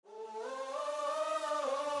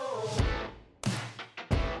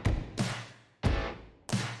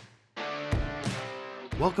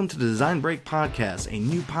Welcome to the Design Break Podcast, a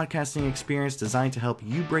new podcasting experience designed to help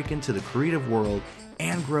you break into the creative world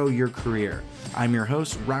and grow your career. I'm your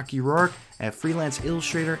host, Rocky Rourke, a freelance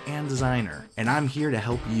illustrator and designer, and I'm here to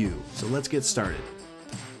help you. So let's get started.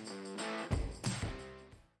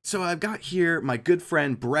 So I've got here my good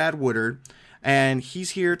friend, Brad Woodard, and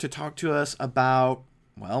he's here to talk to us about,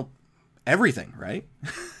 well, everything, right?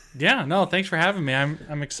 Yeah, no, thanks for having me.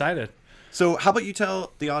 I'm excited. So how about you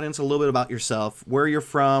tell the audience a little bit about yourself, where you're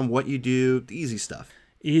from, what you do, the easy stuff.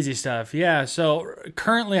 Easy stuff. Yeah. So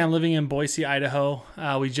currently I'm living in Boise, Idaho.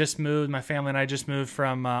 We just moved, my family and I just moved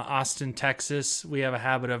from Austin, Texas. We have a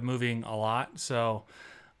habit of moving a lot. So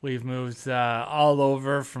we've moved all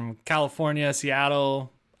over from California,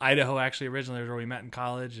 Seattle, Idaho, actually originally was where we met in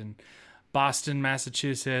college, and Boston,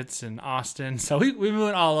 Massachusetts, and Austin. So we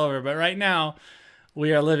moved all over. But right now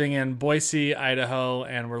we are living in Boise, Idaho,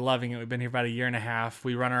 and we're loving it. We've been here about a year and a half.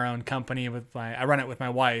 We run our own company I run it with my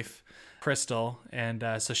wife, Crystal. And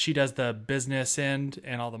so she does the business end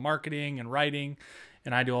and all the marketing and writing,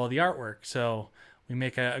 and I do all the artwork. So we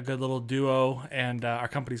make a good little duo, and our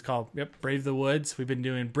company's called Brave the Woods. We've been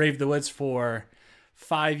doing Brave the Woods for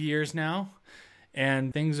 5 years now,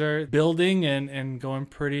 and things are building and going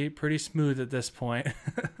pretty smooth at this point.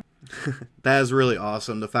 That is really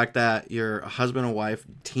awesome. The fact that you're a husband and wife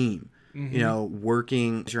team,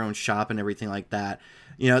 working your own shop and everything like that.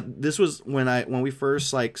 This was when we first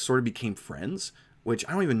sort of became friends, which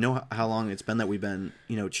I don't even know how long it's been that we've been,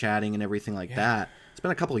 chatting and everything like that. It's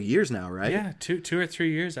been a couple of years now, right? Yeah, two or 3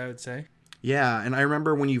 years, I would say. Yeah, and I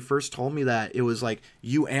remember when you first told me that it was like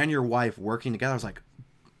you and your wife working together, I was like,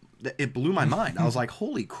 it blew my mind. I was like,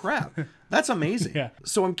 holy crap, that's amazing. Yeah.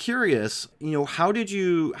 So I'm curious, how did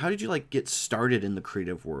you get started in the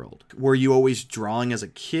creative world? Were you always drawing as a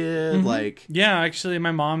kid? Mm-hmm. Yeah, actually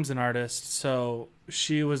my mom's an artist, so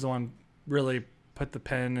she was the one really put the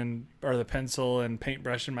pen or the pencil and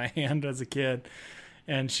paintbrush in my hand as a kid,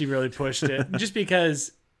 and she really pushed it just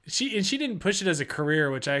because she didn't push it as a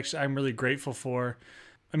career, which I'm really grateful for.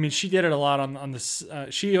 I mean, she did it a lot on this.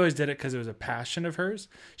 She always did it because it was a passion of hers.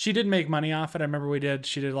 She did make money off it. I remember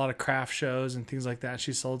she did a lot of craft shows and things like that.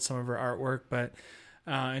 She sold some of her artwork, but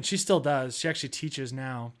and she still does. She actually teaches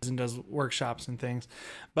now and does workshops and things.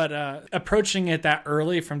 But approaching it that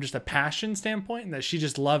early from just a passion standpoint, and that she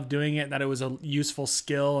just loved doing it, that it was a useful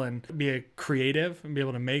skill and be a creative and be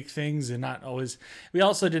able to make things and not always. We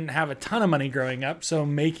also didn't have a ton of money growing up, so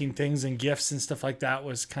making things and gifts and stuff like that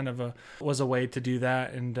was kind of a way to do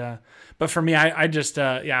that. And but for me, I just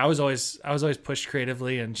I was always pushed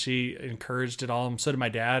creatively, and she encouraged it all. And so did my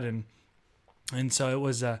dad, and so it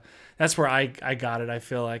was that's where I got it. I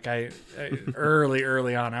feel like I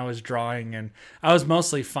early on I was drawing, and I was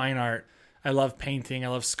mostly fine art. I love painting, I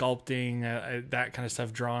love sculpting, that kind of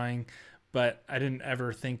stuff, drawing, but I didn't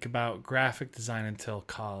ever think about graphic design until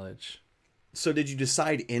college. So did you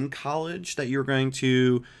decide in college that you were going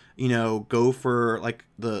to, go for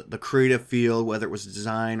the creative field, whether it was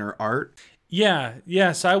design or art?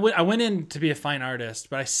 Yeah. So I went in to be a fine artist,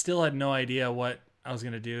 but I still had no idea what I was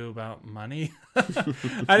going to do about money.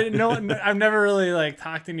 I didn't know. I've never really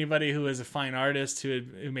talked to anybody who was a fine artist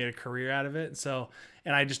who made a career out of it.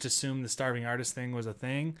 And I just assumed the starving artist thing was a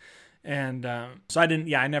thing. And so I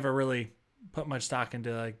never really put much stock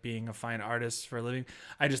into being a fine artist for a living.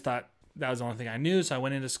 I just thought that was the only thing I knew. So I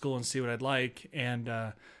went into school and see what I'd like, and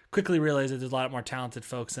quickly realized that there's a lot more talented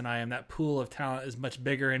folks than I am. That pool of talent is much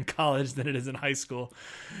bigger in college than it is in high school.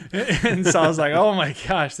 And so I was like, oh my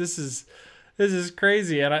gosh, this is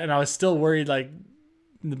crazy. And I was still worried,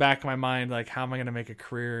 in the back of my mind, how am I going to make a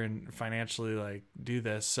career and financially do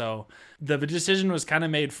this? So the decision was kind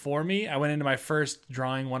of made for me. I went into my first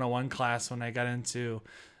drawing 101 class when I got into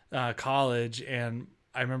college. And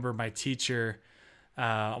I remember my teacher,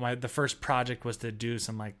 the first project was to do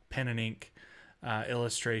some pen and ink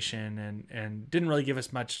illustration, and didn't really give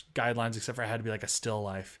us much guidelines except for I had to be a still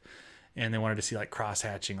life. And they wanted to see cross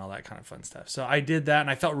hatching, all that kind of fun stuff. So I did that, and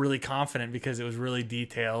I felt really confident because it was really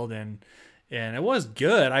detailed and it was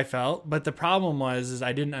good, I felt. But the problem was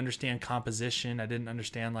I didn't understand composition. I didn't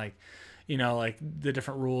understand the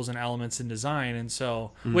different rules and elements in design, and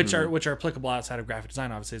so which are applicable outside of graphic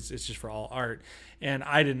design. Obviously, it's just for all art. And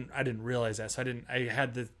I didn't realize that. So I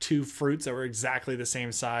had the two fruits that were exactly the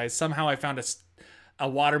same size. Somehow I found a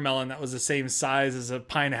watermelon that was the same size as a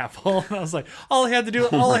pineapple. And I was like, all I had to do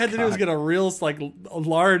was get a real a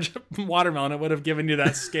large watermelon. It would have given you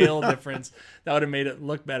that scale difference. That would have made it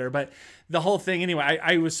look better. But the whole thing anyway,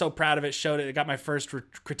 I was so proud of it. Showed it. I got my first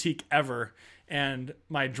critique ever. And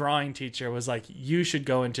my drawing teacher was like, you should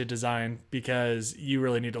go into design because you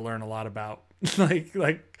really need to learn a lot about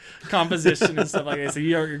like composition and stuff like that. So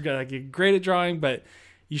you're good, like, you're great at drawing, but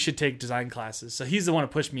you should take design classes. So he's the one who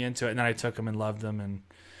pushed me into it, and then I took them and loved them, and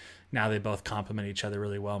now they both complement each other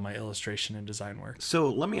really well, my illustration and design work. So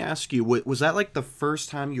let me ask you, was that like the first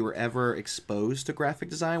time you were ever exposed to graphic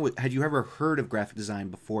design? Had you ever heard of graphic design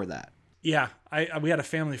before that? Yeah, we had a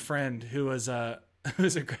family friend who was a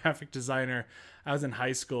graphic designer. I was in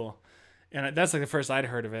high school, and that's like the first I'd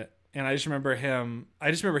heard of it. And I just remember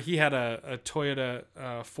he had a Toyota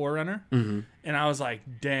 4Runner, and I was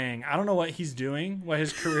like, dang, I don't know what he's doing, what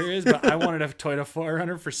his career is, but I wanted a Toyota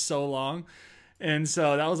 4Runner for so long. And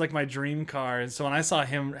so that was like my dream car. And so when I saw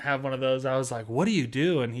him have one of those, I was like, what do you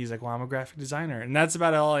do? And he's like, well, I'm a graphic designer. And that's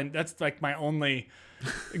about all. And that's like my only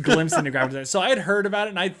glimpse into graphic design. So I had heard about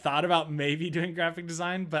it, and I thought about maybe doing graphic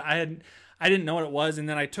design, but I didn't know what it was. And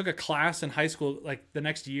then I took a class in high school, like the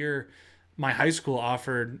next year, my high school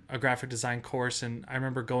offered a graphic design course. And I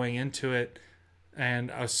remember going into it, and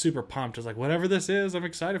I was super pumped. I was like, whatever this is, I'm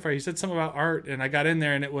excited for it. He said something about art, and I got in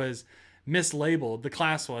there, and it was mislabeled. The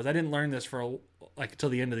class was, I didn't learn this for until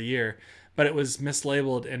the end of the year, but it was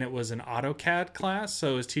mislabeled, and it was an AutoCAD class.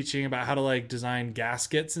 So it was teaching about how to like design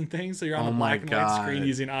gaskets and things. So you're on a black and white screen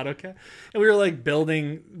using AutoCAD, and we were like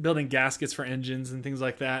building gaskets for engines and things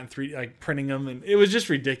like that, and like printing them, and it was just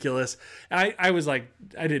ridiculous. I was like,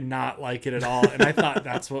 I did not like it at all, and I thought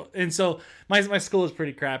that's what. And so my school was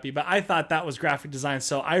pretty crappy, but I thought that was graphic design.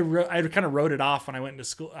 So I kind of wrote it off when I went into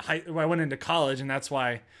school. I went into college, and that's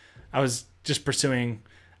why I was just pursuing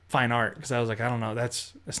fine art, because I was like, I don't know,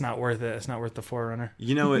 it's not worth it. It's not worth the 4Runner.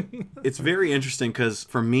 You know, it's very interesting, because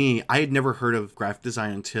for me, I had never heard of graphic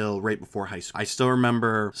design until right before high school. I still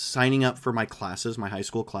remember signing up for my classes, my high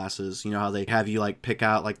school classes. You know how they have you like pick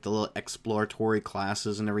out like the little exploratory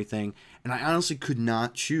classes and everything. And I honestly could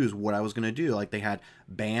not choose what I was going to do. Like they had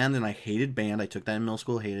band, and I hated band. I took that in middle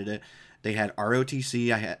school, hated it. They had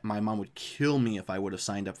ROTC. My mom would kill me if I would have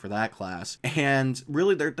signed up for that class. And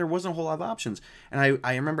really, there wasn't a whole lot of options. And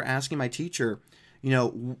I remember asking my teacher, you know,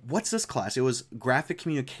 what's this class? It was graphic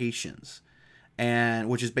communications,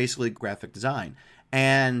 which is basically graphic design.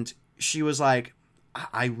 And she was like,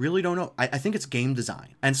 I really don't know. I think it's game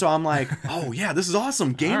design. And so I'm like, oh yeah, this is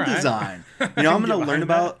awesome. Game design. You know, I'm going to learn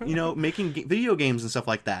about, you know, making video games and stuff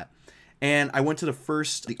like that. And I went to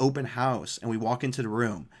the open house, and we walk into the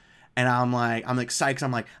room. And I'm excited, because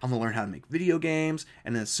I'm going to learn how to make video games.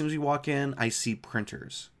 And then as soon as we walk in, I see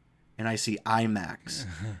printers, and I see iMacs,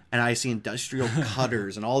 and I see industrial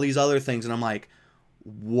cutters and all these other things. And I'm like,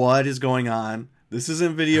 what is going on? This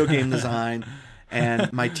isn't video game design.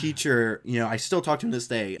 And my teacher, you know, I still talk to him this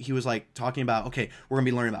day. He was like talking about, okay, we're going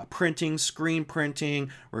to be learning about printing, screen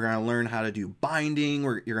printing. We're going to learn how to do binding.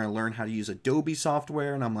 You're going to learn how to use Adobe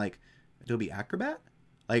software. And I'm like, Adobe Acrobat?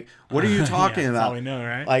 Like, what are you talking about? That's all we know,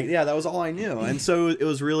 right? Like, yeah, that was all I knew. And so it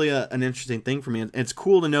was really an interesting thing for me. And it's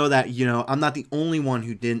cool to know that, you know, I'm not the only one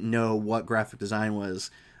who didn't know what graphic design was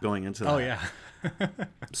going into that. Oh, yeah.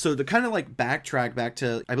 So to kind of like backtrack back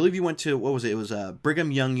to, I believe you went to, what was it? It was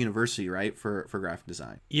Brigham Young University, right? For graphic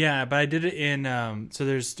design. Yeah, but I did it in, so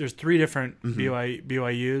there's 3 different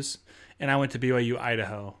BYUs. And I went to BYU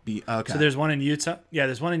Idaho. Okay. So there's one in Utah. Yeah,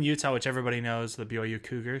 there's one in Utah, which everybody knows, the BYU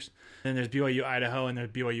Cougars. Then there's BYU Idaho, and there's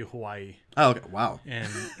BYU Hawaii. Oh, okay. Wow. And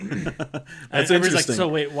that's interesting. Like, so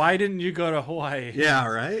wait, why didn't you go to Hawaii? Yeah,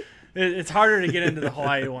 right? It's harder to get into the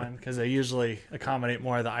Hawaii one, because they usually accommodate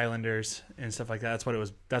more of the islanders and stuff like that. That's what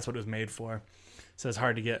it was made for. So it's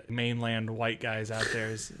hard to get mainland white guys out there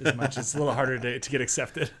as much. It's a little harder to get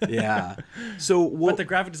accepted. Yeah. So, but the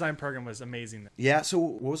graphic design program was amazing. Yeah. So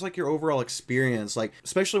what was like your overall experience? Like,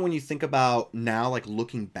 especially when you think about now, like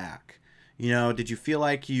looking back, you know, did you feel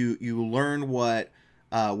like you learned what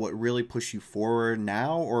really pushed you forward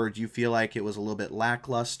now? Or do you feel like it was a little bit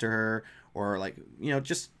lackluster, or like, you know,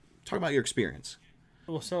 just talk about your experience?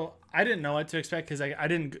 Well, so I didn't know what to expect, because I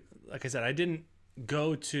didn't, like I said, I didn't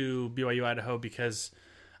go to BYU Idaho because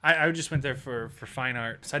I just went there for fine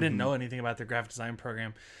art. So I didn't know anything about the graphic design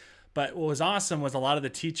program. But what was awesome was a lot of the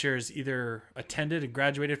teachers either attended and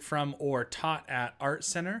graduated from or taught at Art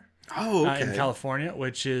Center in California,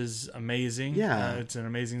 which is amazing. Yeah. It's an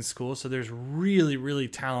amazing school. So there's really, really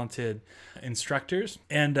talented instructors.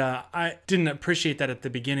 And I didn't appreciate that at the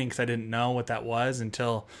beginning, because I didn't know what that was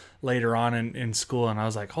until later on in school. And I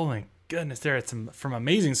was like, holy goodness, they're at from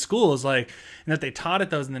amazing schools, like, and that they taught at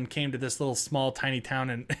those, and then came to this little small tiny town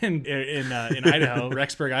in Idaho,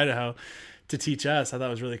 Rexburg, Idaho, to teach us. I thought it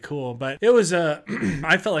was really cool. But it was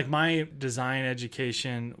I felt like my design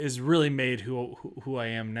education is really made who I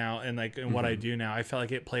am now, and like and what I do now. I felt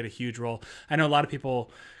like it played a huge role. I know a lot of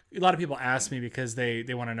people a lot of people ask me because they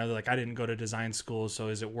want to know, like, I didn't go to design school, so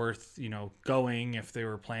is it worth, going if they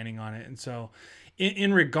were planning on it? And so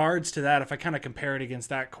in regards to that, if I kind of compare it against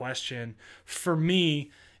that question, for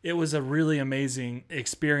me, it was a really amazing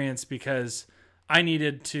experience because I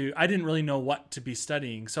didn't really know what to be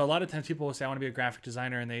studying. So a lot of times people will say, I want to be a graphic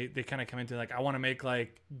designer. And they kind of come into like, I want to make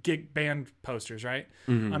like gig band posters, right?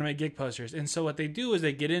 I want to make gig posters. And so what they do is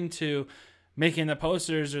they get into making the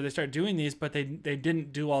posters or they start doing these, but they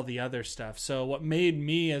didn't do all the other stuff. So what made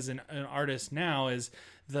me as an artist now is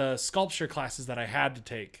the sculpture classes that I had to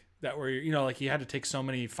take that were, like you had to take so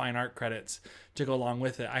many fine art credits to go along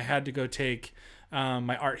with it. I had to go take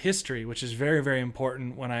my art history, which is very, very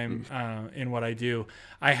important when I'm in what I do.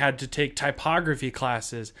 I had to take typography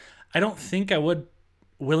classes. I don't think I would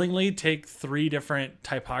willingly take 3 different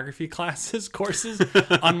typography courses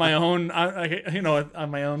on my own,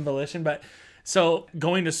 on my own volition. But so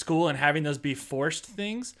going to school and having those be forced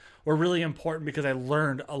things were really important because I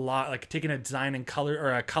learned a lot, like taking a design and color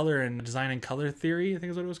or a color and design and color theory, I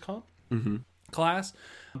think is what it was called, class.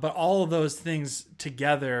 But all of those things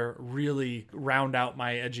together really round out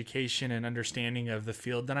my education and understanding of the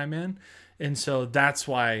field that I'm in. And so that's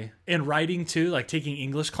why in writing too, like taking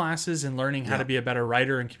English classes and learning how to be a better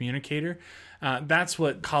writer and communicator, that's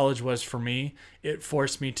what college was for me. It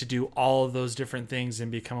forced me to do all of those different things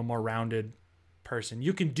and become a more rounded person.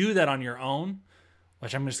 You can do that on your own,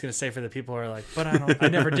 which I'm just going to say for the people who are like, but I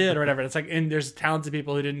never did or whatever. It's like, and there's talented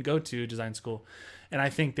people who didn't go to design school. And I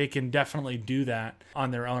think they can definitely do that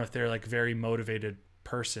on their own if they're like very motivated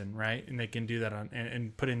person, right? And they can do that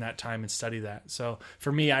and put in that time and study that. So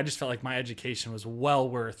for me, I just felt like my education was well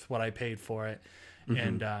worth what I paid for it.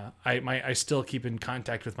 And I still keep in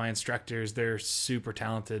contact with my instructors. They're super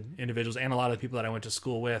talented individuals, and a lot of the people that I went to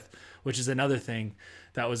school with, which is another thing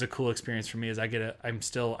that was a cool experience for me. Is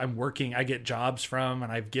I'm working. I get jobs from,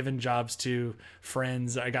 and I've given jobs to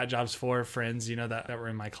friends. I got jobs for friends, that were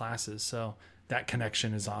in my classes. So that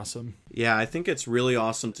connection is awesome. Yeah, I think it's really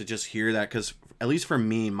awesome to just hear that because at least for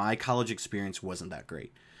me, my college experience wasn't that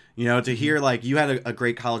great. To hear like you had a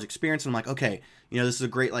great college experience, and I'm like, okay, this is a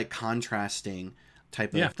great like contrasting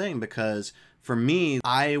type of thing, because for me,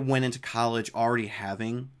 I went into college already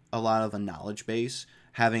having a lot of a knowledge base,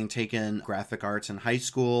 having taken graphic arts in high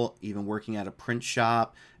school, even working at a print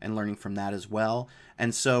shop and learning from that as well.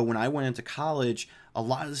 And so when I went into college, a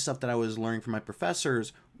lot of the stuff that I was learning from my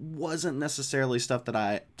professors wasn't necessarily stuff that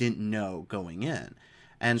I didn't know going in.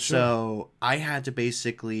 And so I had to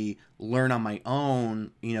basically learn on my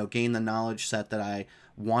own, gain the knowledge set that I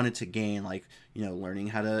wanted to gain, like, learning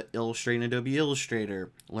how to illustrate in Adobe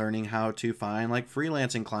Illustrator, learning how to find like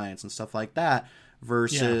freelancing clients and stuff like that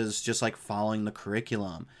versus just like following the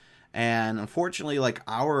curriculum. And unfortunately, like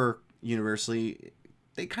our university,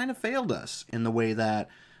 they kind of failed us in the way that,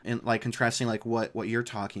 in like contrasting like what you're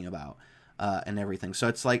talking about and everything. So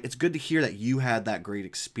it's like, it's good to hear that you had that great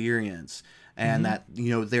experience and that,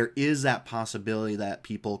 there is that possibility that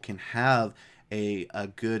people can have a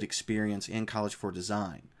good experience in college for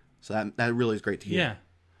design. So that really is great to hear. Yeah.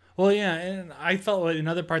 Well, yeah, and I felt like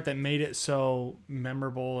another part that made it so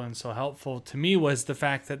memorable and so helpful to me was the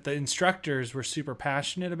fact that the instructors were super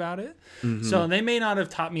passionate about it. So they may not have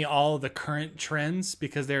taught me all of the current trends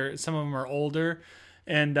because some of them are older.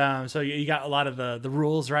 And so you got a lot of the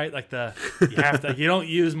rules, right? Like you don't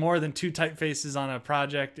use more than 2 typefaces on a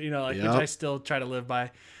project, which I still try to live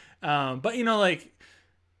by. But like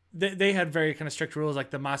they had very kind of strict rules,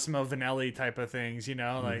 like the Massimo Vanelli type of things,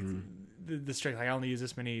 like the strict, like I only use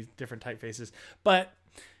this many different typefaces. But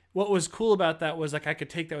what was cool about that was like I could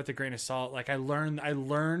take that with a grain of salt. Like I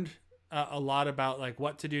learned a lot about like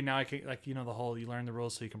what to do. Now I can, like, the whole, you learn the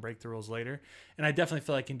rules so you can break the rules later. And I definitely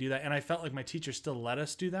feel I can do that. And I felt like my teachers still let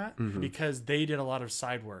us do that because they did a lot of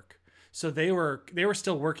side work. So they were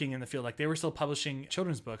still working in the field. Like they were still publishing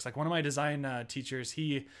children's books. Like one of my design teachers,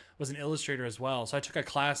 he was an illustrator as well. So I took a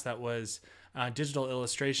class that was digital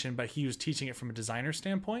illustration, but he was teaching it from a designer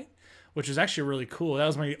standpoint, which was actually really cool. That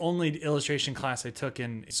was my only illustration class I took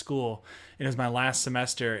in school. And it was my last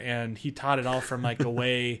semester. And he taught it all from like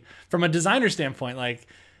from a designer standpoint. Like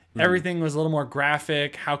everything was a little more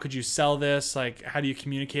graphic. How could you sell this? Like, how do you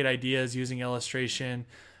communicate ideas using illustration?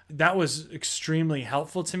 That was extremely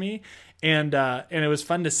helpful to me. And it was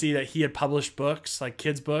fun to see that he had published books, like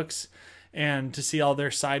kids' books, and to see all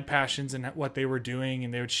their side passions and what they were doing,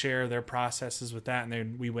 and they would share their processes with that. And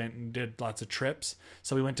then we went and did lots of trips.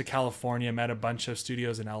 So we went to California, met a bunch of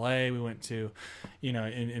studios in LA. We went to,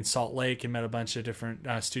 in Salt Lake and met a bunch of different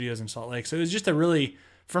studios in Salt Lake. So it was just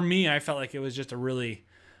for me, I felt like it was just a really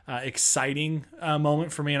exciting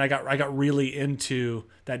moment for me, and I got really into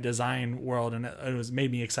that design world, and it was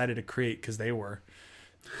made me excited to create because they were.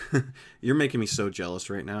 You're making me so jealous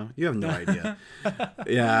right now. You have no idea.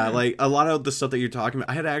 Yeah, like a lot of the stuff that you're talking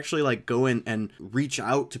about, I had to actually like go in and reach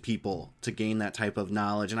out to people to gain that type of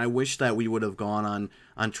knowledge. And I wish that we would have gone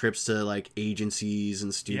on trips to like agencies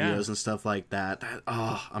and studios and stuff like that.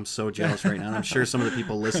 I'm so jealous right now. And I'm sure some of the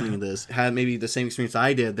people listening to this had maybe the same experience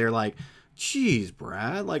I did. They're like, geez,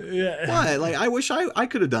 Brad, like what? Like I wish I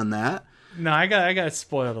could have done that. No, I got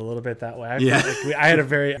spoiled a little bit that way. I had a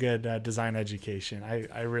very good design education.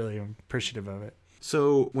 I really am appreciative of it.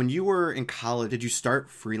 So when you were in college, did you start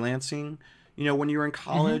freelancing? You know, when you were in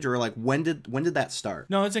college, or like when did that start?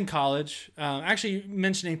 No, it's in college. Actually,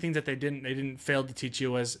 mentioning things that they didn't fail to teach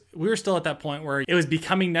you was we were still at that point where it was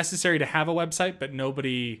becoming necessary to have a website, but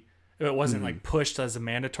it wasn't like pushed as a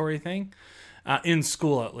mandatory thing. In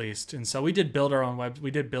school at least. And so we did build our own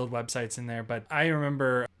we did build websites in there, but I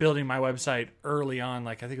remember building my website early on,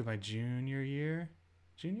 like I think it was my junior year.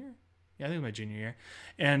 Yeah, I think it was my junior year.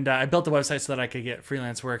 And I built the website so that I could get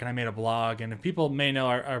freelance work, and I made a blog. And if people may know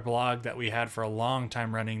our blog that we had for a long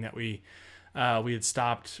time running that we had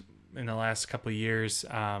stopped in the last couple of years,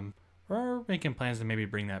 we're making plans to maybe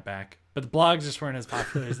bring that back. But the blogs just weren't as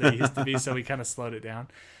popular as they used to be, so we kind of slowed it down.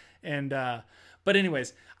 And but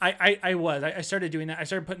anyways, I started doing that. I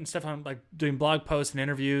started putting stuff on, like doing blog posts and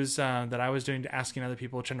interviews that I was doing, asking other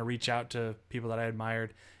people, trying to reach out to people that I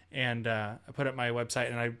admired. And I put up my website,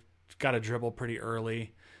 and I got a Dribbble pretty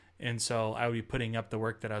early. And so I would be putting up the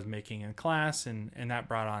work that I was making in class, and that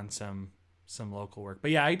brought on some local work. But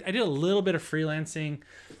yeah, I did a little bit of freelancing,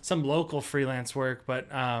 some local freelance work. But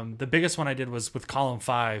the biggest one I did was with Column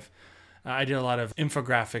 5. I did a lot of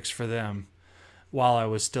infographics for them while I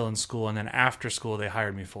was still in school, and then after school they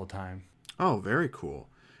hired me full time. Oh, very cool.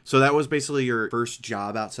 So that was basically your first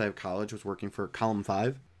job outside of college, was working for Column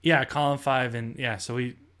 5? Yeah, Column 5, and yeah,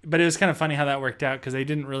 but it was kind of funny how that worked out because they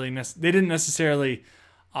didn't necessarily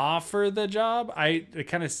offer the job. It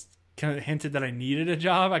kind of hinted that I needed a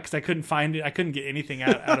job because I couldn't find it. I couldn't get anything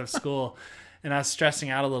out of school, and I was stressing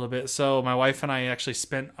out a little bit. So my wife and I actually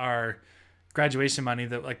spent our graduation money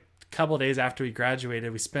that like couple days after we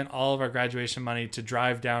graduated, we spent all of our graduation money to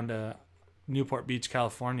drive down to Newport Beach,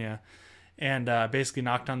 California, and basically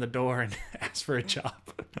knocked on the door and asked for a job.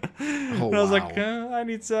 And I was like, I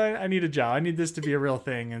need a job. I need this to be a real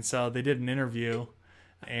thing. And so they did an interview,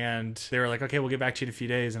 and they were like, okay, we'll get back to you in a few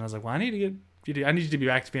days. And I was like, well, I need you to be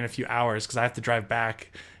back to me in a few hours because I have to drive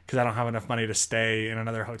back because I don't have enough money to stay in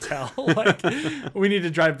another hotel. Like, we need to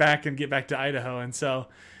drive back and get back to Idaho. And so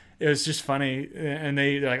it was just funny, and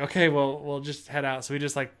they're like, okay, well, we'll just head out. So we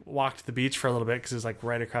just like walked to the beach for a little bit because it was like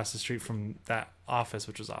right across the street from that office,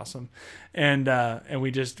 which was awesome. And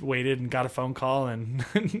we just waited and got a phone call, and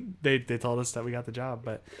they told us that we got the job.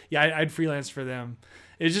 But yeah, I'd freelanced for them.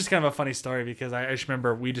 It was just kind of a funny story because I just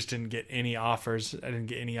remember we just didn't get any offers. I didn't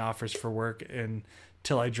get any offers for work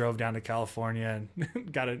until I drove down to California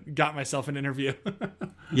and got myself an interview.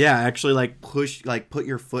 Yeah, actually put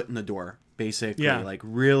your foot in the door. Basically, like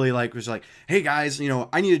really, like was like, hey guys,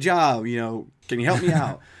 I need a job. Can you help me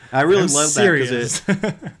out? I really love that because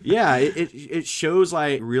it shows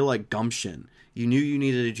like real like gumption. You knew you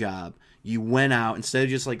needed a job. You went out instead of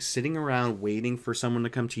just like sitting around waiting for someone to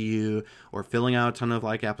come to you or filling out a ton of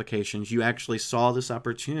like applications. You actually saw this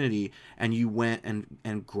opportunity and you went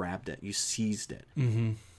and grabbed it. You seized it.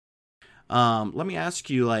 Mm-hmm. Let me ask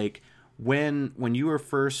you, like, when you were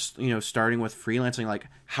first, starting with freelancing, like,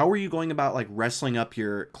 how were you going about like wrestling up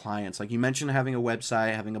your clients? Like, you mentioned having a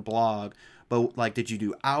website, having a blog, but like, did you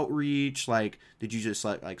do outreach? Like, did you just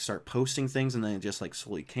like start posting things and then it just like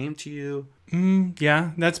slowly came to you?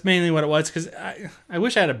 Yeah, that's mainly what it was. Cause I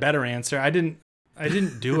wish I had a better answer. I didn't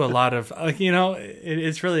do a lot of like,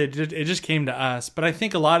 it's really, it just came to us, but I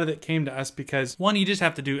think a lot of it came to us because one, you just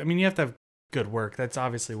have to you have to have good work. That's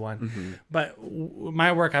obviously one. Mm-hmm. But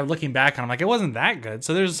my work, I'm looking back on, I'm like, it wasn't that good.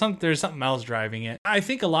 So there's something else driving it. I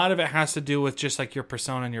think a lot of it has to do with just like your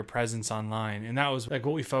persona and your presence online. And that was like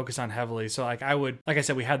what we focused on heavily. So like like I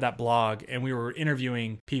said, we had that blog and we were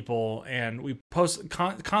interviewing people and we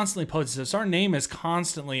constantly posted. So our name is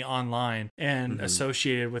constantly online and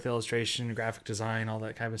associated with illustration, graphic design, all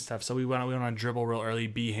that kind of stuff. So we went on Dribbble real early,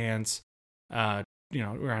 Behance,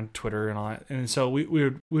 we're on Twitter and all that. And so we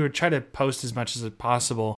would try to post as much as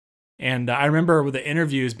possible. And I remember with the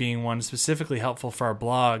interviews being one specifically helpful for our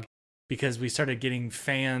blog because we started getting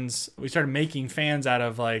fans. We started making fans out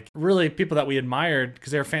of like really people that we admired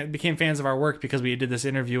because they became fans of our work because we did this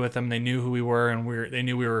interview with them. They knew who we were, and they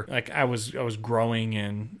knew we were like, I was growing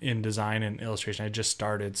in design and illustration. I just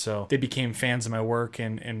started. So they became fans of my work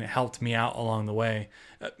and helped me out along the way.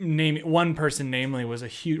 One person, namely, was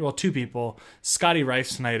two people. Scotty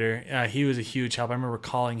Reifsnyder, he was a huge help. I remember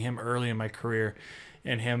calling him early in my career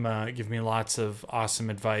and him give me lots of awesome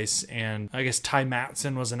advice. And I guess Ty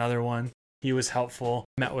Matson was another one. He was helpful.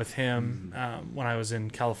 Met with him when I was in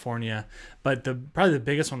California. But probably the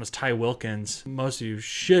biggest one was Ty Wilkins. Most of you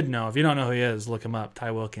should know. If you don't know who he is, look him up, Ty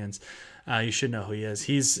Wilkins. You should know who he is.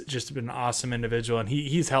 He's just been an awesome individual, and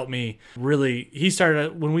he's helped me really. He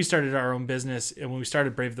started when we started our own business, and when we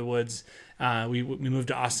started Brave the Woods, we moved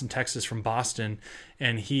to Austin, Texas from Boston,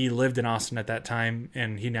 and he lived in Austin at that time,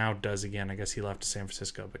 and he now does again. I guess he left to San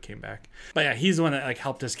Francisco but came back. But yeah, he's the one that like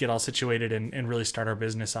helped us get all situated and really start our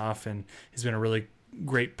business off, and he's been a really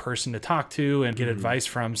great person to talk to and get advice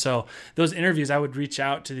from. So those interviews, I would reach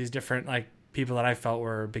out to these different like people that I felt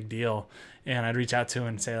were a big deal. And I'd reach out to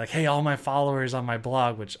and say like, hey, all my followers on my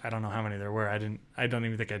blog, which I don't know how many there were. I don't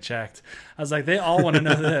even think I checked. I was like, they all want to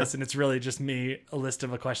know this. And it's really just me, a list of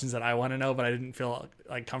the questions that I want to know, but I didn't feel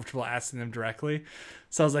like comfortable asking them directly.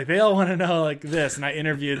 So I was like, they all want to know like this. And I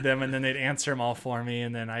interviewed them and then they'd answer them all for me.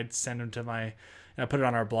 And then I'd send them to I put it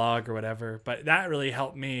on our blog or whatever. But that really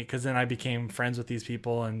helped me because then I became friends with these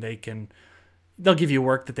people and they'll give you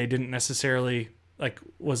work that they didn't necessarily like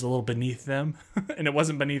was a little beneath them and it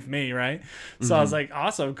wasn't beneath me. Right. So I was like,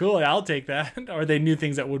 awesome, cool. I'll take that. Or they knew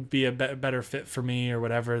things that would be a better fit for me or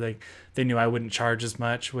whatever. They knew I wouldn't charge as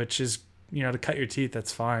much, which is, to cut your teeth,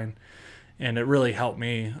 that's fine. And it really helped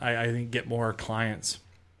me, I think, get more clients.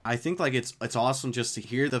 I think like it's awesome just to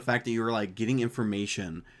hear the fact that you were like getting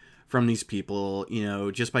information from these people,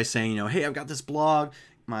 just by saying, hey, I've got this blog,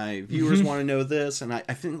 my viewers want to know this. And I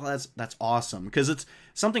think that's awesome because it's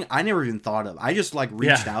something I never even thought of. I just like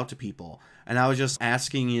reached out to people and I was just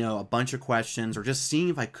asking, a bunch of questions or just seeing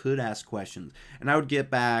if I could ask questions. And I would get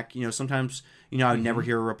back, sometimes, I would never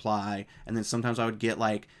hear a reply. And then sometimes I would get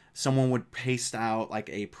like someone would paste out like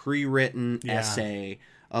a pre-written essay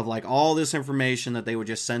of like all this information that they would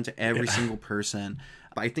just send to every single person.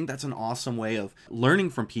 But I think that's an awesome way of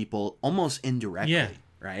learning from people almost indirectly,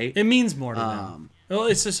 right? It means more to them. Well,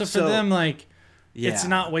 it's just for them, like, it's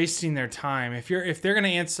not wasting their time. If they're going to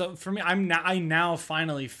answer for me, I now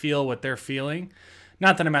finally feel what they're feeling.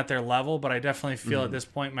 Not that I'm at their level, but I definitely feel at this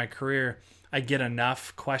point in my career, I get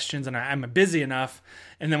enough questions and I'm busy enough.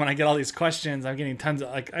 And then when I get all these questions, I'm getting tons of,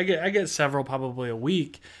 like, I get several probably a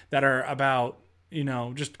week that are about,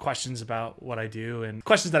 just questions about what I do and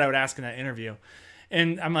questions that I would ask in that interview.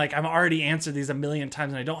 And I'm like, I've already answered these a million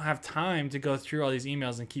times and I don't have time to go through all these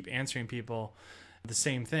emails and keep answering people the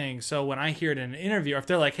same thing. So when I hear it in an interview, or if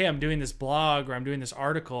they're like, hey, I'm doing this blog or I'm doing this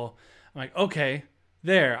article, I'm like, okay,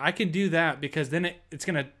 I can do that because then it's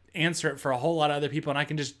going to answer it for a whole lot of other people. And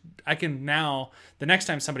I can now, the next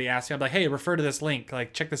time somebody asks me, I'm like, hey, refer to this link,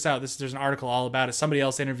 like check this out. There's an article all about it. Somebody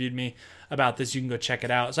else interviewed me about this. You can go check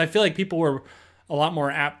it out. So I feel like people were a lot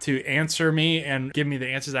more apt to answer me and give me the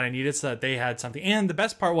answers that I needed so that they had something. And the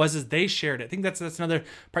best part is they shared it. I think that's another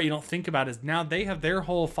part you don't think about is now they have their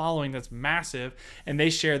whole following that's massive and they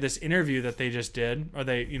share this interview that they just did or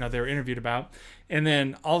they were interviewed about. And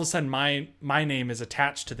then all of a sudden my name is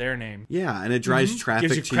attached to their name. Yeah, and it drives traffic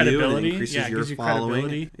gives you to credibility. You and increases your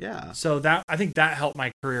following. Yeah. So I think that helped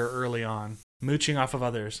my career early on, mooching off of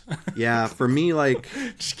others. Yeah, for me, like...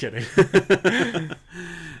 Just kidding.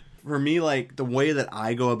 For me, like, the way that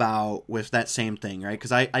I go about with that same thing, right?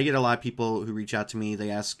 Because I get a lot of people who reach out to me.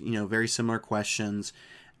 They ask, very similar questions.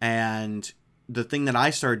 And the thing that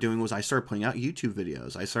I started doing was I started putting out YouTube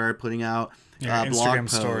videos. I started putting out blog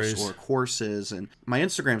posts stories or courses. And my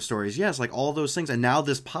Instagram stories, yes, like all those things. And now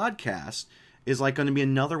this podcast is, like, going to be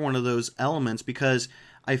another one of those elements because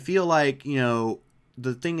I feel like,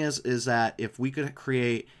 the thing is that if we could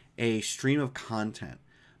create a stream of content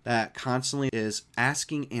that constantly is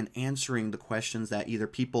asking and answering the questions that either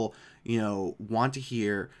people, want to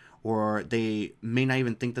hear or they may not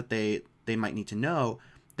even think that they might need to know,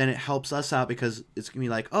 then it helps us out because it's going to be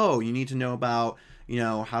like, oh, you need to know about,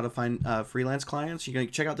 how to find freelance clients. You're going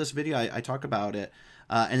to check out this video. I talk about it.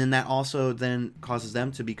 And then that also then causes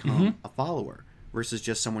them to become a follower versus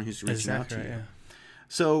just someone who's reaching out to you. Yeah.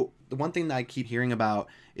 So the one thing that I keep hearing about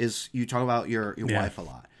is you talk about your wife a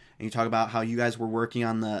lot. And you talk about how you guys were working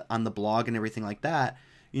on the blog and everything like that.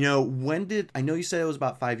 I know you said it was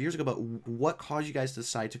about 5 years ago, but what caused you guys to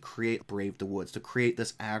decide to create Brave the Woods, to create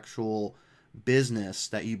this actual business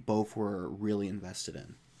that you both were really invested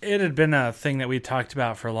in? It had been a thing that we talked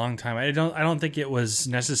about for a long time. I don't think it was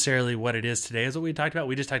necessarily what it is today is what we talked about.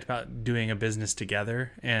 We just talked about doing a business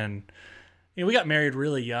together. And we got married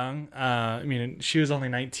really young. I mean, she was only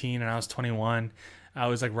 19 and I was 21. I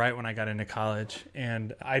was like right when I got into college.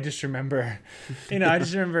 And I just remember,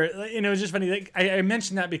 it was just funny. Like, I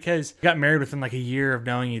mentioned that because we got married within like a year of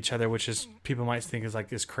knowing each other, which is people might think is like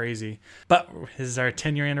this crazy. But this is our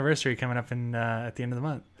 10-year anniversary coming up at the end of the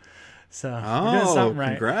month. So we're doing something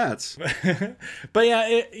right. Congrats. But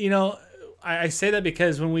yeah, I say that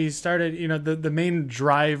because when we started, the main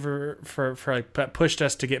driver for like pushed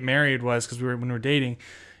us to get married was because when we were dating,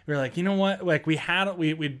 we were like, you know what, like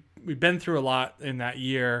we'd been through a lot in that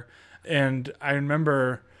year, and I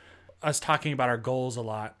remember us talking about our goals a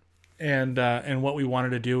lot and what we wanted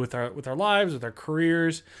to do with our lives, with our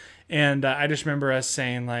careers, and I just remember us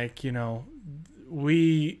saying like,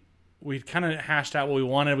 we kind of hashed out what we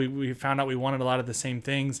wanted. We found out we wanted a lot of the same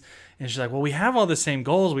things. And she's like, well, we have all the same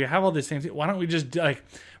goals. We have all the same things. Why don't we just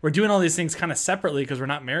we're doing all these things kind of separately because we're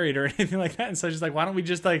not married or anything like that. And so she's like, why don't we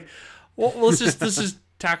just let's just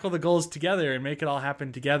tackle the goals together and make it all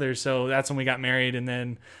happen together. So that's when we got married. And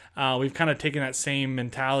then we've kind of taken that same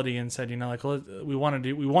mentality and said, we wanted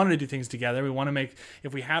to do things together. We want to make,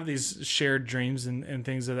 if we have these shared dreams and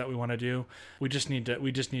things that we want to do, we just need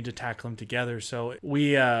to tackle them together. So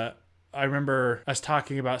I remember us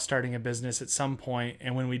talking about starting a business at some point,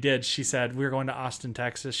 and when we did, she said we were going to Austin,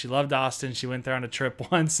 Texas. She loved Austin. She went there on a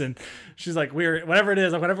trip once, and she's like, whatever it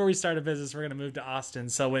is, whenever we start a business, we're going to move to Austin.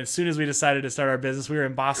 So as soon as we decided to start our business, we were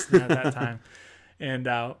in Boston at that time. And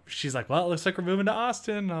she's like, well, it looks like we're moving to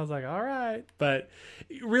Austin. And I was like, all right. But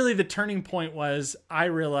really the turning point was I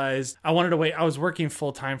realized I wanted to wait. I was working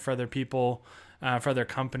full time for other people, for other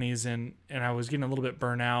companies, and I was getting a little bit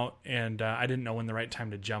burnt out, and I didn't know when the right time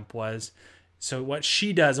to jump was. So what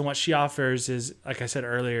she does and what she offers is, like I said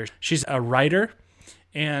earlier, she's a writer,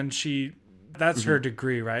 and that's her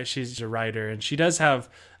degree, right? She's a writer, and she does have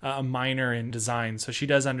a minor in design, so she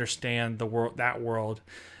does understand that world,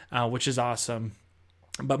 which is awesome.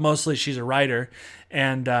 But mostly she's a writer,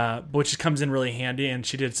 and which comes in really handy. And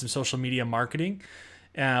she did some social media marketing,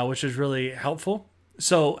 which was really helpful.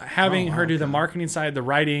 So having her do the marketing side, the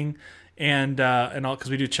writing, and all, because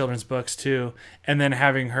we do children's books too, and then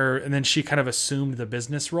having her, and then she kind of assumed the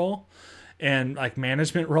business role and like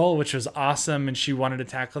management role, which was awesome. And she wanted to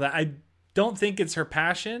tackle that. I don't think it's her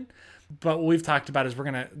passion, but what we've talked about is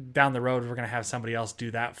down the road, we're going to have somebody else do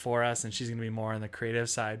that for us, and she's going to be more on the creative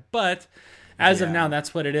side. But as of now,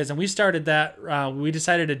 that's what it is. And we started that, we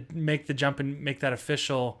decided to make the jump and make that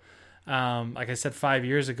official, like I said, 5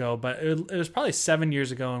 years ago, but it was probably 7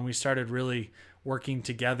 years ago, and we started really working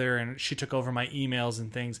together, and she took over my emails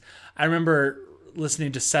and things. I remember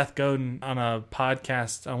listening to Seth Godin on a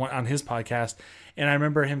podcast, on his podcast, and I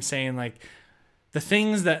remember him saying, like, the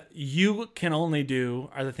things that you can only do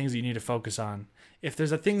are the things that you need to focus on. If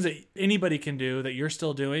there's things that anybody can do that you're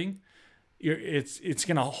still doing, it's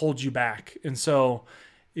going to hold you back. And so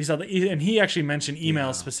he actually mentioned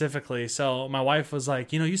emails specifically. So my wife was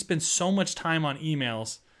like, you spend so much time on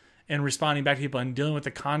emails and responding back to people and dealing with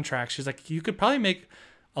the contracts. She's like, you could probably make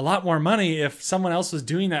a lot more money if someone else was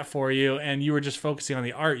doing that for you and you were just focusing on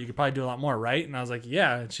the art. You could probably do a lot more, right? And I was like,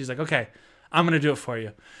 yeah. And she's like, okay, I'm going to do it for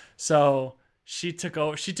you. So she took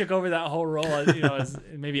over that whole role, as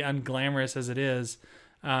maybe unglamorous as it is.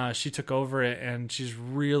 She took over it, and she's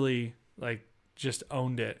really like just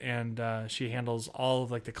owned it. And she handles all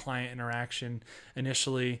of like the client interaction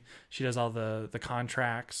initially. She does all the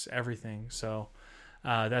contracts, everything. So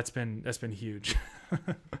that's been huge.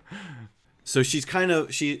 So she's kind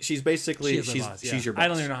of she's basically she's your boss. I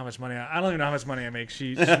don't even know how much money I make.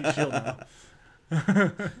 She'll know.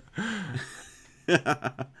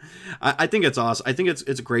 I think it's awesome. I think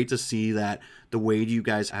it's great to see that the way you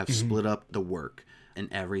guys have split up the work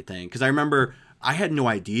and everything. Because I remember I had no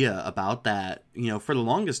idea about that, for the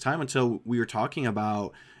longest time until we were talking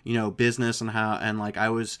about, business and how, and like I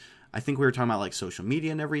think we were talking about like social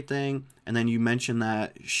media and everything. And then you mentioned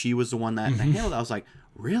that she was the one that handled it. I was like,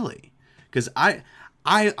 really? Because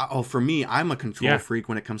for me, I'm a control freak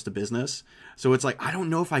when it comes to business. So it's like, I don't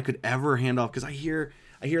know if I could ever hand off, because I hear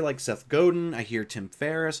like Seth Godin, I hear Tim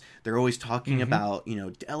Ferriss. They're always talking about,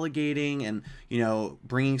 delegating and,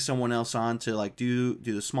 bringing someone else on to like do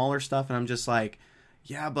the smaller stuff. And I'm just like,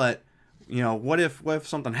 yeah, but, what if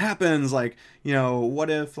something happens? Like, what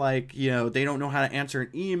if like, they don't know how to answer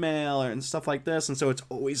an email and stuff like this. And so it's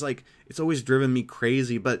always driven me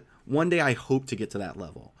crazy. But one day I hope to get to that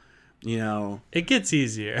level. It gets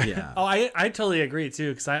easier. Yeah. Oh, I totally agree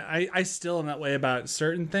too. Cause I still am that way about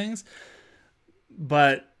certain things,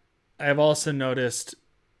 but I've also noticed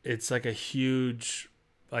it's like a huge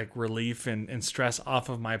like relief and stress off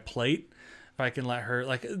of my plate. If I can let her,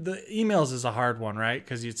 like, the emails is a hard one, right?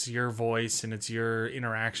 Because it's your voice and it's your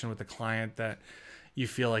interaction with the client that you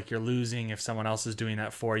feel like you're losing if someone else is doing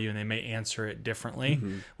that for you, and they may answer it differently,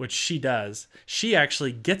 which she does. She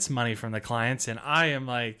actually gets money from the clients, and I am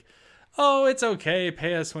like, oh, it's okay,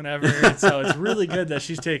 pay us whenever. And so it's really good that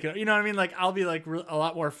she's taking, you know what I mean? Like, I'll be like a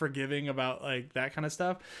lot more forgiving about like that kind of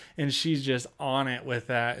stuff, and she's just on it with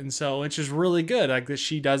that. And so it's just really good. Like, that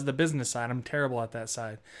she does the business side. I'm terrible at that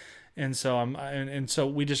side. And so so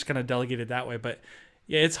we just kind of delegated that way. But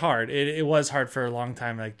yeah, it's hard. It was hard for a long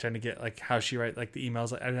time, like trying to get like how she write like the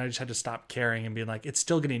emails. And I just had to stop caring and being like, it's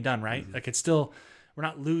still getting done, right? Like, it's still, we're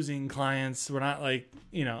not losing clients. We're not like,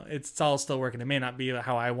 you know, it's all still working. It may not be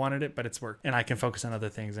how I wanted it, but it's worked, and I can focus on other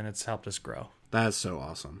things, and it's helped us grow. That's so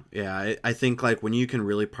awesome. Yeah, I think like when you can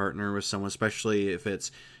really partner with someone, especially if it's,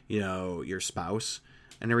 you know, your spouse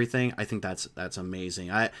and everything, I think that's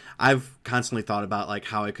amazing. I've constantly thought about like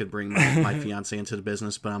how I could bring my fiance into the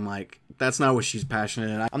business, but I'm like, that's not what she's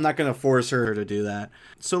passionate in. I'm not going to force her to do that.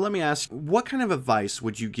 So let me ask, what kind of advice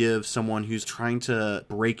would you give someone who's trying to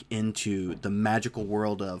break into the magical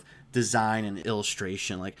world of design and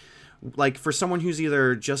illustration? Like for someone who's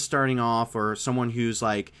either just starting off, or someone who's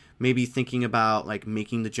like maybe thinking about like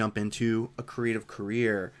making the jump into a creative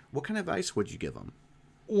career, what kind of advice would you give them?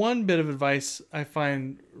 One bit of advice I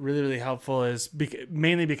find really, really helpful is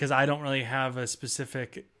mainly because I don't really have a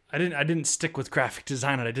specific. I didn't stick with graphic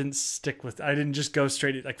design, and I didn't just go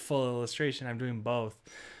straight at like full illustration. I'm doing both,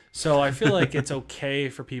 so I feel like it's okay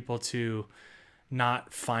for people to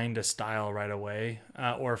not find a style right away,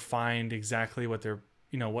 or find exactly what they're,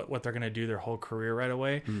 you know, what they're gonna do their whole career right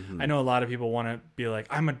away. I know a lot of people want to be like,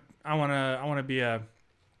 I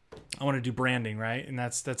want to do branding, right? And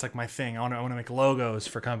that's like my thing. I want to make logos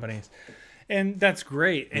for companies, and that's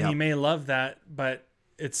great. And you may love that, but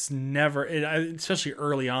it's never, especially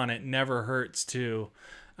early on, it never hurts to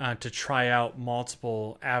try out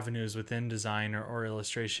multiple avenues within design or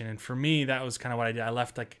illustration. And for me, that was kind of what I did. I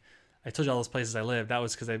left, like I told you, all those places I lived. That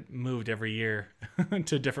was because I moved every year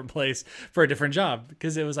to a different place for a different job,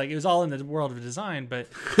 because it was all in the world of design, but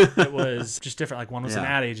it was just different. Like, one was an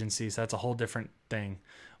ad agency, so that's a whole different thing.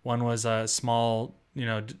 One was a small, you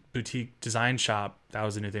know, boutique design shop. That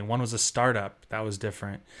was a new thing. One was a startup. That was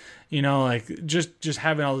different. You know, like just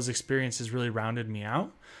having all those experiences really rounded me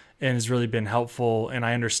out and has really been helpful. And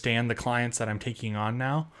I understand the clients that I'm taking on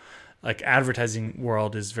now. Like, advertising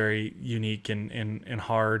world is very unique and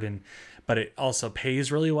hard, but it also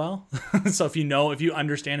pays really well. So if you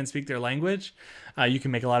understand and speak their language, you can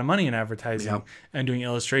make a lot of money in advertising and doing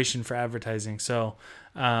illustration for advertising. So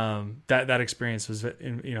that experience was,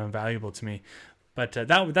 you know, invaluable to me. But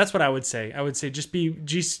that's what I would say. I would say just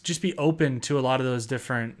be open to a lot of those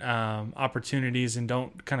different opportunities, and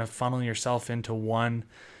don't kind of funnel yourself into one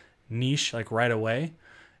niche like right away.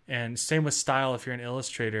 And same with style. If you're an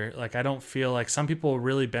illustrator, like, I don't feel like some people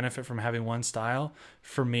really benefit from having one style.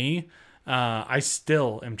 For me, I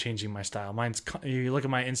still am changing my style. You look at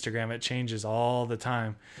my Instagram, it changes all the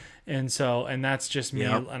time. And that's just me.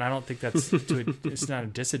 Yep. And I don't think that's it's not a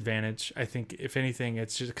disadvantage. I think if anything,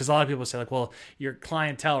 it's just because a lot of people say like, well, your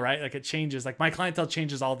clientele, right? Like, it changes. Like, my clientele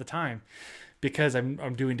changes all the time because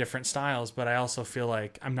I'm doing different styles, but I also feel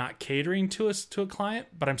like I'm not catering to a client,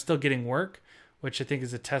 but I'm still getting work, which I think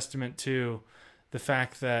is a testament to the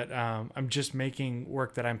fact that I'm just making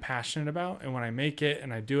work that I'm passionate about. And when I make it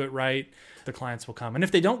and I do it right, the clients will come. And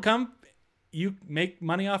if they don't come, you make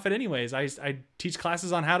money off it anyways. I teach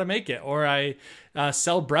classes on how to make it, or I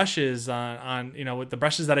sell brushes on you know, with the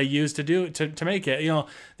brushes that I use to make it. You know,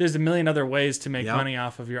 there's a million other ways to make money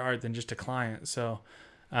off of your art than just a client. So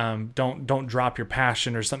don't drop your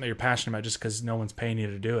passion or something you're passionate about just because no one's paying you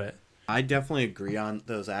to do it. I definitely agree on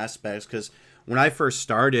those aspects, because when I first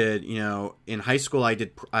started, you know, in high school,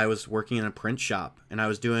 I was working in a print shop and I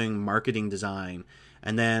was doing marketing design.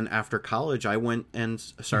 And then after college, I went and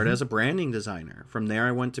started as a branding designer. From there,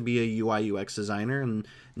 I went to be a UI UX designer, and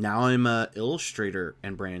now I'm a illustrator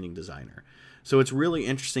and branding designer. So it's really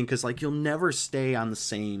interesting because, like, you'll never stay on the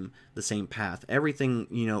same path. Everything,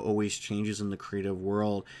 you know, always changes in the creative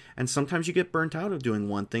world. And sometimes you get burnt out of doing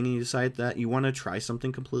one thing and you decide that you want to try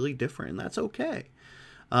something completely different, and that's okay.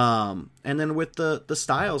 And then with the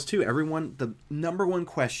styles too, the number one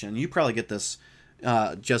question, you probably get this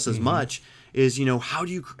just as much, is, you know, how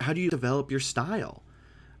do you develop your style?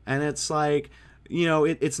 And it's like, you know,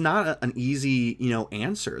 it's not an easy, you know,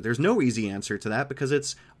 answer. There's no easy answer to that, because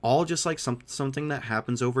it's all just like something that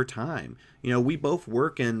happens over time. You know, we both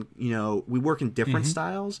work in, you know, we work in different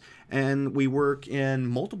styles, and we work in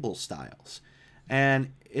multiple styles.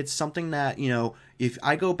 And it's something that, if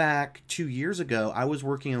I go back 2 years ago, I was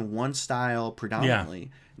working in one style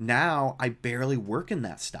predominantly. Now I barely work in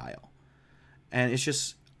that style. And it's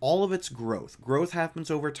just all of it's growth. Growth happens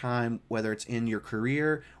over time, whether it's in your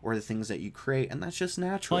career or the things that you create, and that's just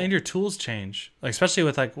natural. Well, and your tools change, like especially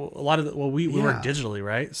with like a lot of we work digitally,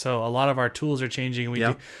 right? So a lot of our tools are changing.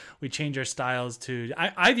 We change our styles to.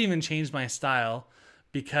 I've even changed my style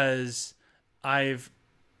because I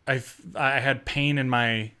had pain in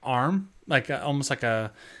my arm, like almost like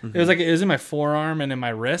it was in my forearm and in my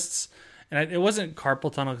wrists. And it wasn't carpal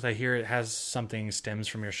tunnel because I hear it has something stems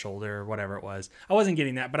from your shoulder or whatever it was. I wasn't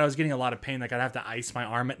getting that, but I was getting a lot of pain. Like I'd have to ice my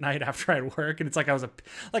arm at night after I'd work, and it's like I was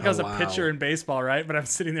a pitcher in baseball, right? But I'm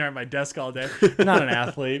sitting there at my desk all day, not an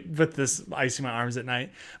athlete, with this icing my arms at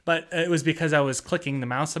night. But it was because I was clicking the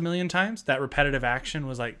mouse a million times. That repetitive action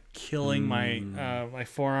was like killing my my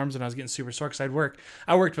forearms, and I was getting super sore because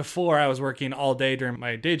I worked before. I was working all day during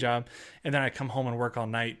my day job, and then I'd come home and work all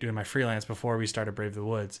night doing my freelance before we started Brave the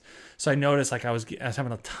Woods. So I noticed like I was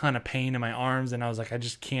having a ton of pain in my arms, and I was like, I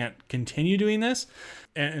just can't continue doing this.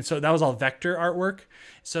 And so that was all vector artwork.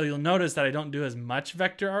 So you'll notice that I don't do as much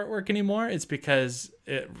vector artwork anymore. It's because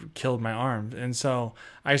it killed my arm. And so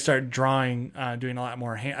I started drawing, doing a lot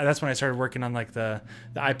more that's when I started working on like the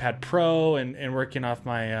iPad Pro and working off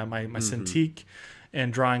my my Cintiq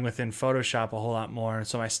and drawing within Photoshop a whole lot more. And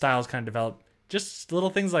so my styles kind of developed, just little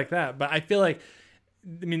things like that. But I feel like,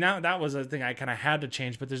 that was a thing I kind of had to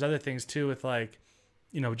change, but there's other things too with like,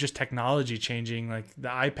 just technology changing, like the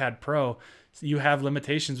iPad Pro, you have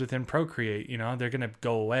limitations within Procreate, they're going to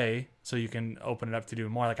go away, so you can open it up to do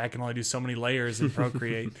more. Like I can only do so many layers in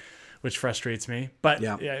Procreate, which frustrates me, but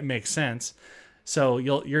it makes sense. So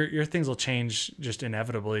your things will change just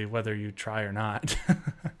inevitably, whether you try or not.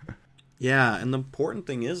 Yeah. And the important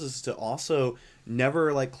thing is to also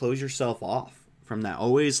never like close yourself off from that.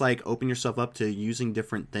 Always like open yourself up to using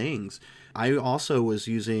different things. I also was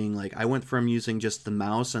using I went from using just the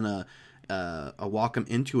mouse and a Wacom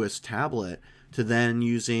Intuos tablet to then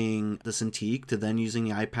using the Cintiq to then using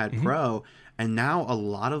the iPad Pro, and now a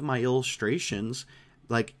lot of my illustrations,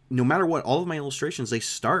 like no matter what, all of my illustrations, they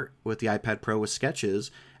start with the iPad Pro with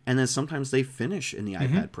sketches, and then sometimes they finish in the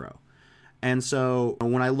iPad Pro. And so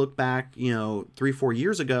when I look back, 3-4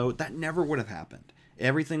 years ago, that never would have happened.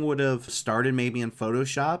 Everything would have started maybe in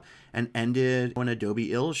Photoshop and ended in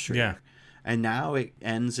Adobe Illustrator. Yeah. And now it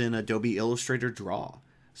ends in Adobe Illustrator Draw.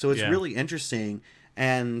 So it's really interesting.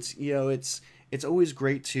 And, it's always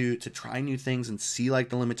great to try new things and see like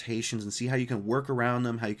the limitations and see how you can work around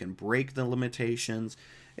them, how you can break the limitations.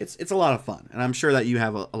 It's a lot of fun. And I'm sure that you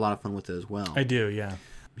have a lot of fun with it as well. I do, yeah.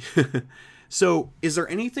 So is there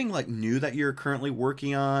anything like new that you're currently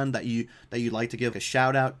working on that you'd like to give a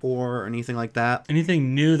shout out for or anything like that?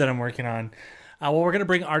 Anything new that I'm working on? Well, we're going to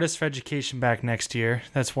bring Artists for Education back next year.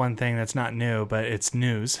 That's one thing that's not new, but it's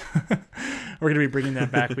news. We're going to be bringing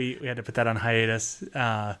that back. We had to put that on hiatus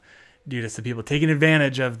due to some people taking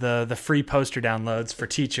advantage of the free poster downloads for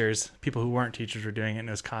teachers. People who weren't teachers were doing it, and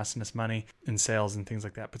it was costing us money in sales and things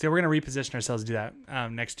like that. But we're going to reposition ourselves to do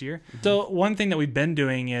that next year. Mm-hmm. So one thing that we've been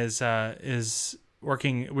doing is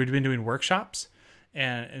working. We've been doing workshops.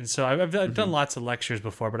 And so I've done lots of lectures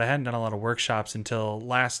before, but I hadn't done a lot of workshops until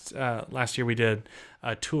last year. We did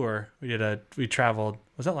a tour. We traveled.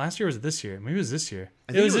 Was that last year or was it this year? Maybe it was this year.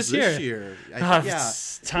 It was this year.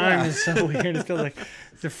 Time is so weird. It feels like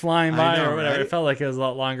they're flying by or whatever. Right? It felt like it was a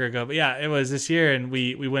lot longer ago. But yeah, it was this year. And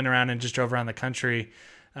we went around and just drove around the country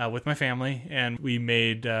with my family. And we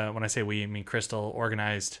made, when I say we, I mean Crystal,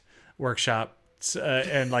 organized workshop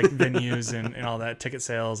and like venues and all that, ticket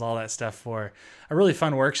sales, all that stuff for a really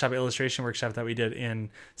fun workshop, illustration workshop that we did in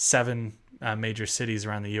 7 major cities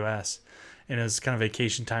around the U.S. And it was kind of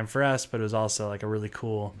vacation time for us, but it was also like a really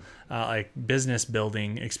cool like business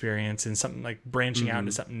building experience and something like branching out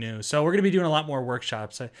into something new. So we're going to be doing a lot more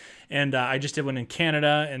workshops. And I just did one in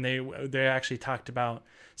Canada, and they actually talked about,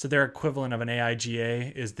 so their equivalent of an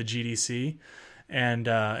AIGA is the GDC,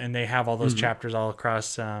 and they have all those chapters all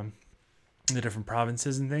across the different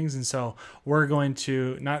provinces and things. And so we're going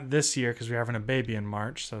to, not this year because we're having a baby in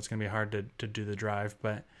March, so it's going to be hard to do the drive,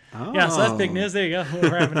 but yeah, so that's big news. There you go.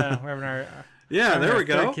 We're having our there we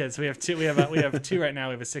go. Kids. So we have two right now.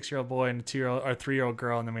 We have a 6-year-old boy and a 3-year-old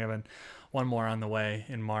girl, and then we have one more on the way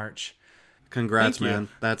in March. Congrats, man.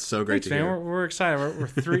 That's so great to hear. We're excited. We're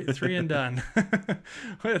three and done.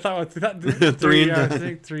 I thought 3 and done. I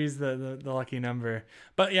think 3 is the lucky number.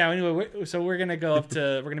 But yeah, anyway, so we're gonna go up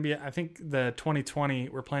to. We're gonna be. I think the 2020.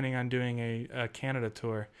 We're planning on doing a Canada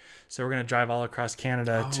tour. So we're gonna drive all across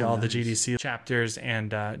Canada to all the GDC chapters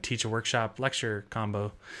and teach a workshop lecture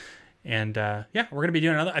combo. And we're going to be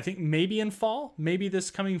doing another, I think maybe in fall, maybe this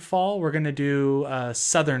coming fall, we're going to do a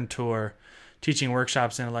Southern tour, teaching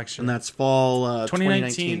workshops and lectures. And that's fall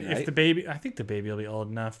 2019, right? If I think the baby will be old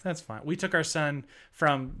enough. That's fine. We took our son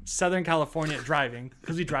from Southern California driving,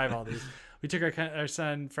 because we drive all these. We took our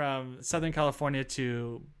son from Southern California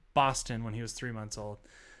to Boston when he was 3 months old.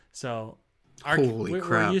 So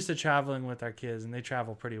we're used to traveling with our kids, and they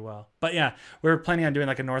travel pretty well. But yeah, we're planning on doing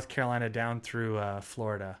like a North Carolina down through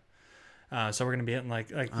Florida. So we're going to be hitting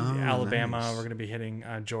like Alabama. Nice. We're going to be hitting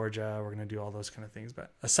Georgia. We're going to do all those kind of things,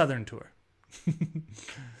 but a Southern tour.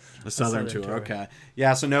 A Southern tour. Okay.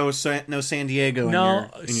 Yeah. So no San Diego in your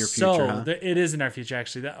future. So huh? It is in our future,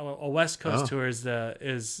 actually. A West Coast tour is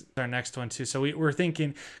our next one too. So we're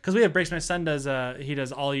thinking, because we have breaks. My son does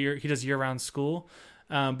year round school.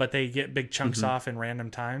 But they get big chunks off in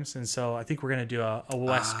random times, and so I think we're gonna do a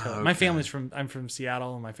West Coast. Okay. I'm from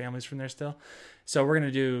Seattle, and my family's from there still, so we're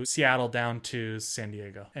gonna do Seattle down to San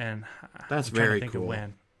Diego, and that's I'm trying very to think cool. Of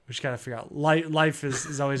when. We just gotta figure out. Life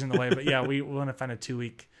is always in the way, but yeah, we want to find a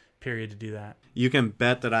 2-week period to do that. You can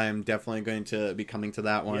bet that I am definitely going to be coming to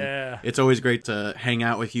that one. Yeah, it's always great to hang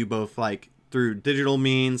out with you both, like through digital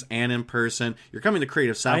means and in person. You're coming to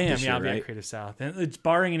Creative South this year, I'll be right? at Creative South, and it's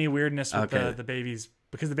barring any weirdness with the babies.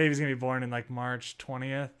 Because the baby's going to be born in like March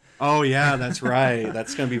 20th. Oh, yeah, that's right.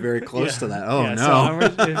 That's going to be very close to that. Oh, no. So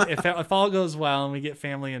if all goes well and we get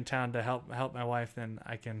family in town to help my wife, then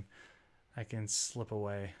I can slip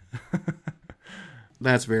away.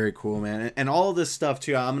 That's very cool, man. And all this stuff,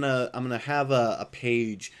 too, I'm gonna have a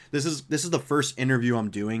page. This is the first interview I'm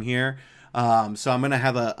doing here. So I'm going to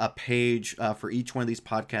have a page for each one of these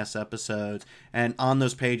podcast episodes. And on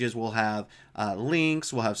those pages, we'll have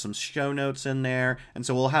links. We'll have some show notes in there. And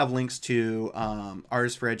so we'll have links to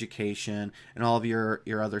Artists for Education and all of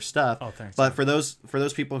your other stuff. Oh, thanks. But for those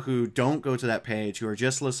people who don't go to that page, who are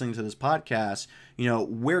just listening to this podcast,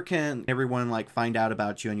 where can everyone find out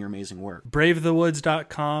about you and your amazing work?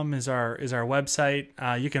 BraveTheWoods.com is our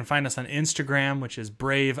website. You can find us on Instagram, which is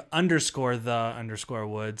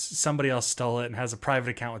brave_the_woods. Somebody else stole it and has a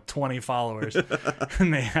private account with 20 followers,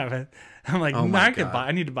 and they have it. I'm like, oh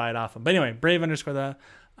I need to buy it off them. But anyway,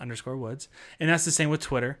 brave_the_woods, and that's the same with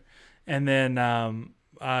Twitter. And then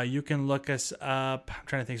you can look us up. I'm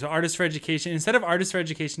trying to think. So Artists for Education, instead of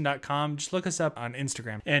artistsforeducation.com, just look us up on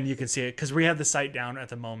Instagram, and you can see it because we have the site down at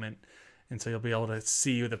the moment, and so you'll be able to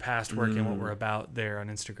see the past work and what we're about there on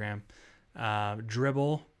Instagram.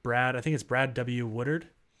 Dribble Brad, I think it's Brad W. Woodard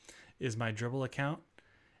is my Dribble account,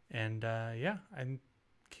 and I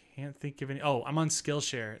can't think of any. Oh, I'm on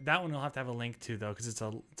Skillshare. That one will have to have a link to, though, because it's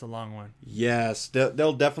a long one. Yes,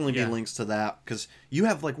 there'll definitely be links to that, because you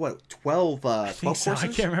have 12 courses? I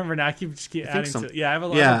can't remember now. I keep adding to it. Yeah, I have a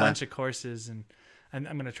bunch of courses, and I'm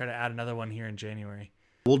going to try to add another one here in January.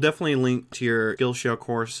 We'll definitely link to your Skillshare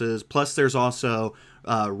courses. Plus, there's also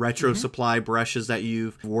retro supply brushes that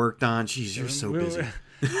you've worked on. Jeez, you're so busy.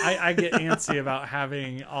 I get antsy about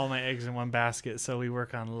having all my eggs in one basket, so we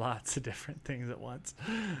work on lots of different things at once.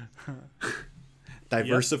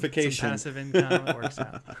 Diversification. Some passive income, it works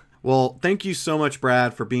out. Well, thank you so much,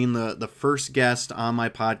 Brad, for being the first guest on my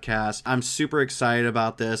podcast. I'm super excited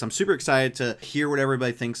about this. I'm super excited to hear what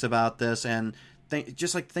everybody thinks about this, and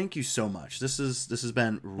thank you so much. This has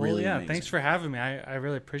been really amazing. Thanks for having me. I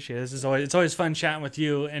really appreciate it. It's always fun chatting with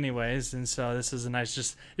you anyways, and so this is a nice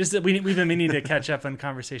just that we've been meaning to catch up on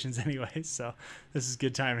conversations anyways, so this is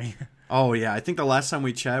good timing. Oh yeah, I think the last time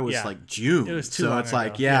we chatted was June. It was too long ago. So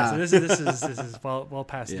this is well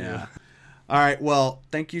past due. All right, well,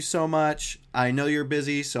 thank you so much. I know you're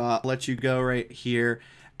busy, so I'll let you go right here.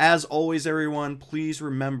 As always, everyone, please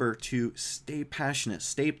remember to stay passionate,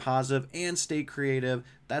 stay positive, and stay creative.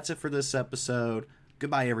 That's it for this episode.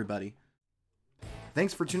 Goodbye, everybody.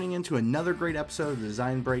 Thanks for tuning in to another great episode of the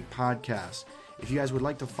Design Break Podcast. If you guys would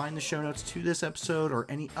like to find the show notes to this episode or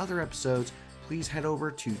any other episodes, please head over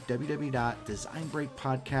to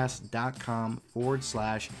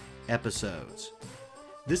www.designbreakpodcast.com/episodes.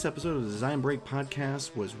 This episode of the Design Break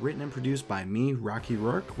Podcast was written and produced by me, Rocky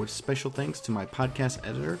Rourke, with special thanks to my podcast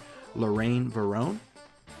editor, Lorraine Verone.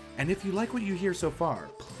 And if you like what you hear so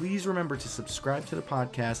far, please remember to subscribe to the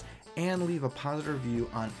podcast and leave a positive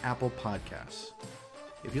review on Apple Podcasts.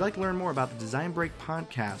 If you'd like to learn more about the Design Break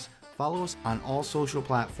Podcast, follow us on all social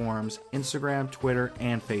platforms, Instagram, Twitter,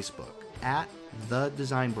 and Facebook, at The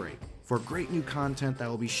Design Break, for great new content that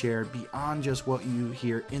will be shared beyond just what you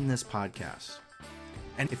hear in this podcast.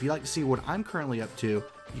 And if you'd like to see what I'm currently up to,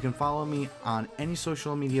 you can follow me on any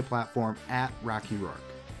social media platform at Rocky Rourke.